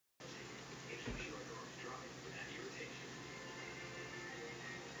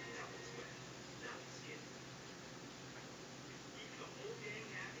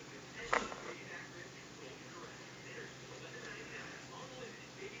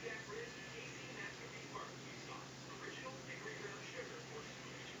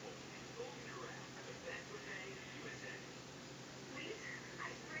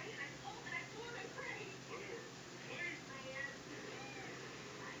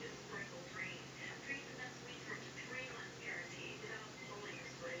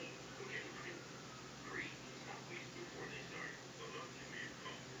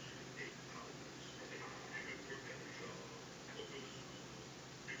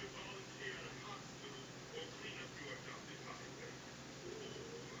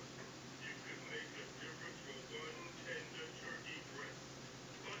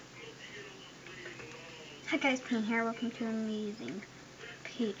guys, Payton here. Welcome to Amazing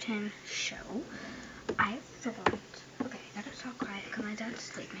Payton Show. I thought, okay, I gotta talk quiet because my dad's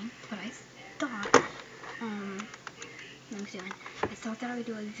sleeping, but I thought, let me see one. I thought that I would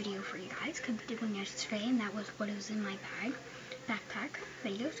do a video for you guys because I did one yesterday, and that was what was in my backpack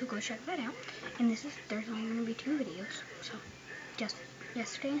video, so go check that out. And there's only going to be 2 videos, so just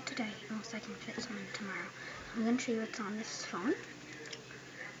yesterday and today, unless I can fit some in tomorrow. I'm going to show you what's on this phone.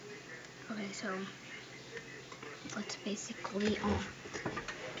 Okay, so let's basically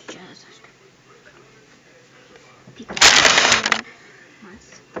just begin.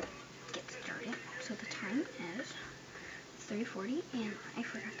 Let's get started. So the time is 3:40, and I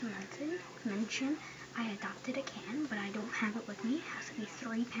forgot to mention I adopted a kitten, but I don't have it with me. It has to be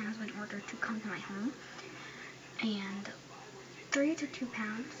 3 pounds in order to come to my home, and 3 to 2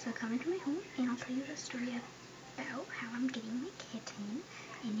 pounds to come into my home. And I'll tell you the story about how I'm getting my kitten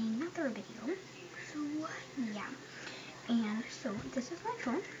in another video. So yeah, and so this is my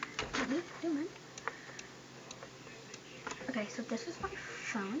phone. Let me zoom in. Okay, so this is my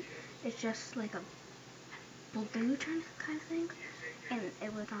phone. It's just like a blue kind of thing, and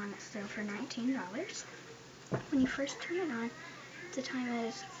it was on sale for $19. When you first turn it on, the time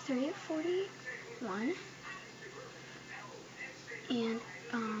is 3:41, and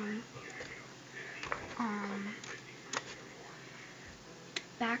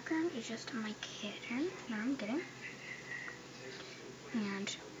background is just my kitten that I'm getting.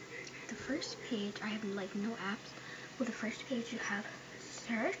 And the first page, I have like no apps. Well, the first page you have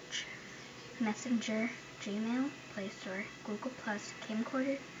search, Messenger, Gmail, Play Store, Google Plus,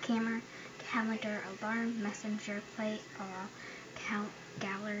 camcorder, camera, calendar, alarm, Messenger, Play, count,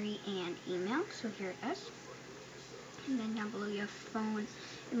 gallery, and email. So here it is. And then down below you have phone,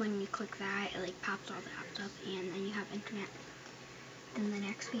 and when you click that, it like pops all the apps up, and then you have internet. Then the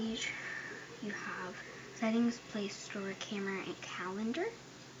next page, you have settings, Play Store, camera, and calendar.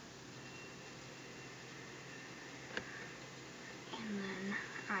 And then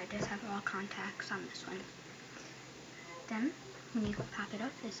I just have all contacts on this one. Then when you pop it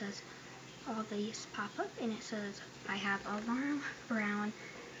up, it says all these pop up, and it says I have alarm, brown,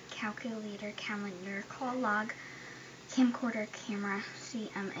 calculator, calendar, call log, camcorder, camera,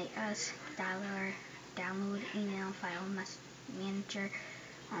 CMAS, dialer, download, email, file, manager,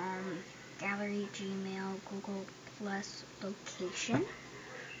 gallery, Gmail, Google Plus, location,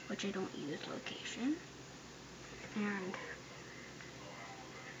 which I don't use location, and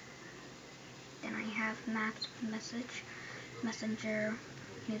then I have maps, message, messenger,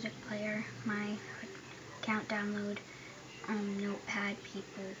 music player, my account, download, notepad,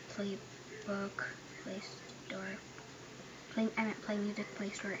 people, playbook, Play Store, play music, Play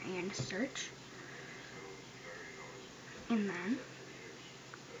Store, and search. And then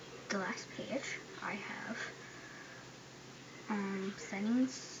the last page, I have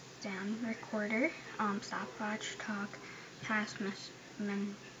settings, sound recorder, stopwatch, talk, task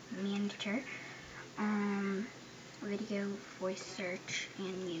manager, video, voice search,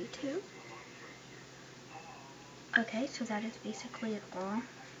 and YouTube. Okay, so that is basically all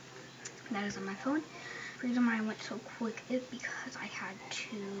that is on my phone. The reason why I went so quick is because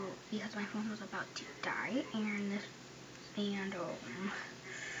because my phone was about to die, and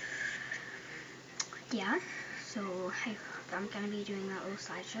yeah, so I'm gonna be doing that little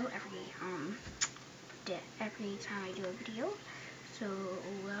slideshow every time I do a video. So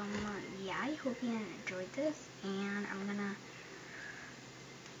yeah, I hope you enjoyed this, and I'm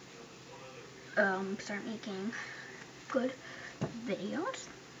gonna start making good videos.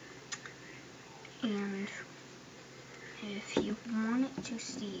 And if you wanted to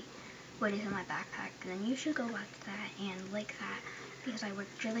see what is in my backpack, then you should go watch that and like that, because I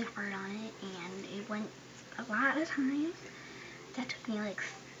worked really hard on it, and it went a lot of times. That took me like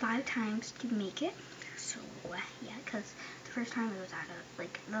 5 times to make it. So yeah, because the first time it was out of,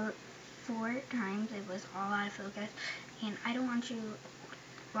 like, the 4 times it was all out of focus, and I don't want you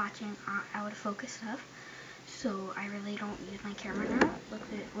watching out of focus stuff. So I really don't use my camera now. Look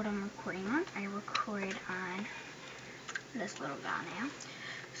at what I'm recording on. I record on this little guy now,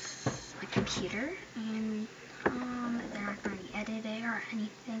 my computer, and they're not going to be edited or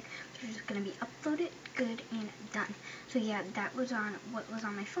anything. They're just going to be uploaded, good, and done. So yeah, that was on what was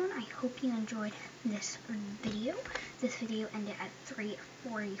on my phone. I hope you enjoyed this video. This video ended at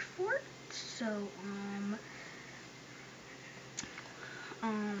 3:44. So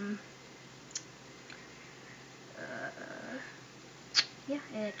yeah,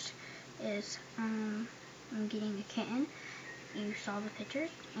 it is I'm getting a kitten. You saw the pictures,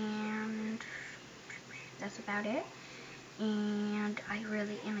 and that's about it.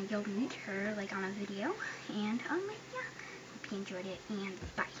 and you'll meet her like on a video, and yeah, hope you enjoyed it, and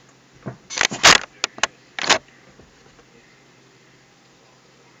bye.